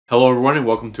Hello everyone and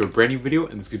welcome to a brand new video,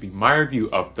 and this could be my review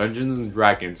of Dungeons &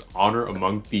 Dragons Honor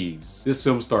Among Thieves. This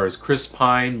film stars Chris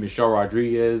Pine, Michelle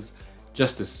Rodriguez,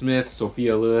 Justice Smith,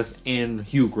 Sophia Lillis, and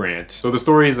Hugh Grant. So the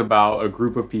story is about a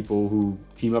group of people who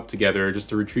team up together just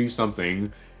to retrieve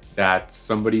something that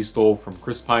somebody stole from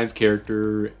Chris Pine's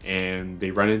character, and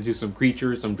they run into some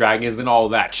creatures, some dragons, and all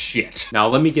that shit. Now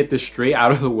let me get this straight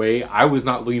out of the way. I was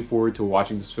not looking forward to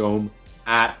watching this film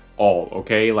at all,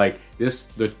 okay? Like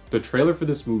the trailer for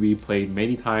this movie played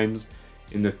many times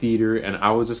in the theater, and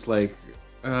I was just like,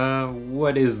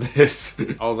 what is this?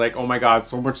 I was like, oh my god,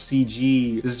 so much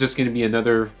CG. This is just gonna be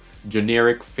another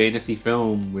generic fantasy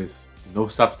film with no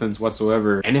substance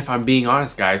whatsoever. And if I'm being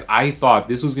honest, guys, I thought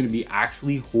this was gonna be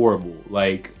actually horrible.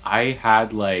 Like, I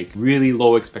had like really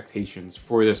low expectations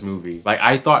for this movie. Like,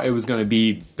 I thought it was gonna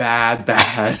be bad.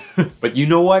 But you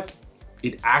know what?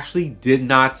 It actually did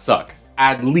not suck.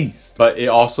 At least. But it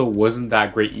also wasn't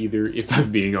that great either, if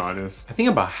I'm being honest. I think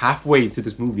about halfway into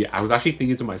this movie, I was actually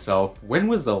thinking to myself, when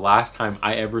was the last time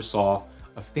I ever saw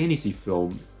a fantasy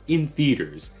film in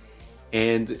theaters?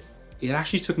 And it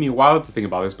actually took me a while to think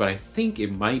about this, but I think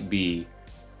it might be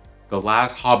the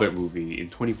last Hobbit movie in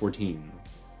 2014.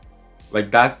 Like,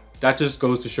 that just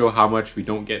goes to show how much we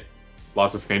don't get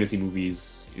lots of fantasy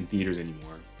movies in theaters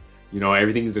anymore. You know,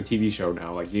 everything is a TV show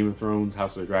now, like Game of Thrones,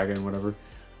 House of the Dragon, whatever.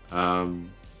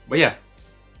 But yeah,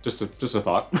 just a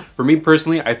thought. For me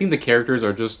personally, I think the characters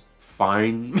are just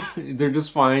fine. They're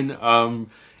just fine.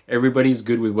 Everybody's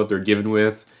good with what they're given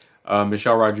with.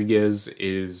 Michelle Rodriguez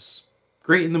is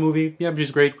great in the movie. Yeah,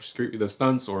 she's great. She's great with the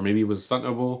stunts, or maybe it was a stunt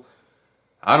double.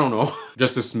 I don't know.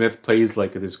 Justice Smith plays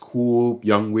like this cool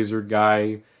young wizard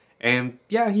guy, and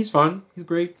yeah, he's fun. He's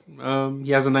great.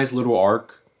 He has a nice little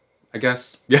arc, I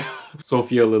guess. Yeah.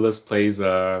 Sophia Lillis plays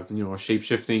a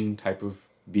shape-shifting type of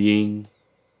being.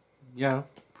 Yeah,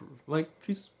 like,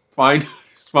 she's fine.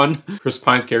 She's fun. Chris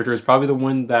Pine's character is probably the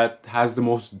one that has the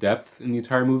most depth in the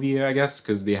entire movie, I guess,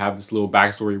 because they have this little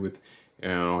backstory with, you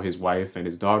know, his wife and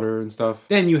his daughter and stuff.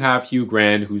 Then you have Hugh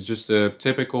Grant, who's just a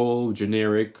typical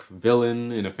generic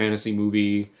villain in a fantasy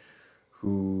movie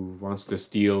who wants to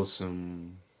steal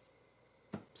some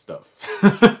stuff.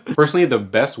 Personally, the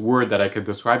best word that I could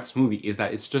describe this movie is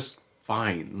that it's just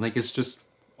fine. Like, it's just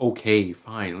okay,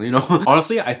 fine, you know?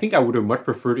 Honestly, I think I would have much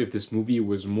preferred if this movie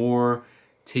was more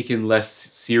taken less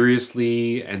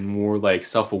seriously and more like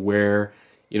self-aware,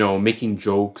 you know, making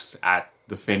jokes at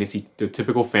the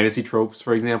typical fantasy tropes,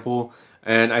 for example.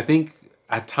 And I think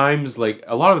at times, like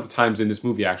a lot of the times in this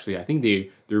movie, actually, I think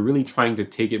they're really trying to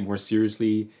take it more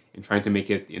seriously and trying to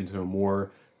make it into a more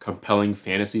compelling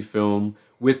fantasy film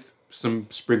with some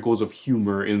sprinkles of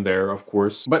humor in there, of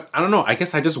course. But I don't know, I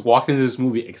guess I just walked into this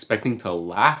movie expecting to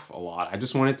laugh a lot. I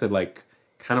just wanted to like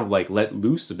kind of like let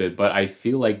loose a bit, but I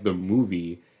feel like the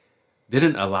movie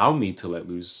didn't allow me to let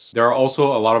loose. There are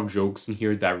also a lot of jokes in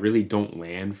here that really don't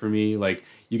land for me. Like,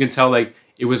 you can tell like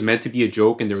it was meant to be a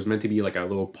joke and there was meant to be like a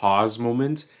little pause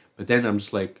moment, but then I'm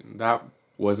just like, that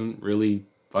wasn't really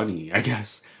funny, I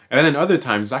guess. And then other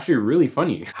times it's actually really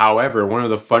funny. However, one of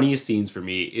the funniest scenes for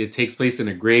me, it takes place in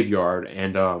a graveyard,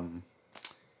 and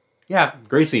yeah,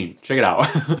 great scene. Check it out.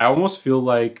 I almost feel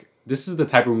like this is the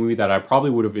type of movie that I probably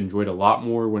would have enjoyed a lot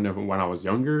more when I was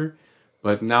younger.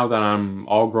 But now that I'm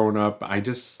all grown up,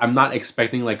 I'm not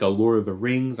expecting like a Lord of the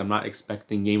Rings. I'm not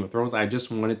expecting Game of Thrones. I just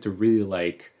wanted to really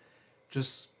like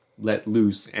just let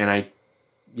loose, and I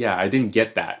didn't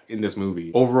get that in this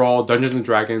movie. Overall, Dungeons &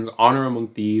 Dragons Honor Among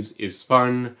Thieves is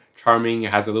fun, charming,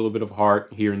 it has a little bit of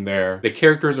heart here and there. The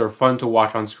characters are fun to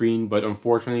watch on screen, but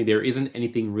unfortunately there isn't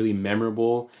anything really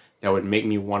memorable that would make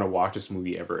me want to watch this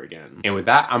movie ever again. And with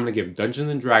that, I'm going to give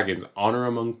Dungeons & Dragons Honor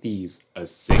Among Thieves a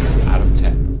 6 out of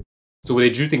 10. So what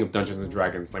did you think of Dungeons &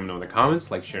 Dragons? Let me know in the comments,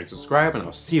 like, share, and subscribe, and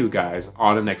I'll see you guys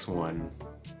on the next one.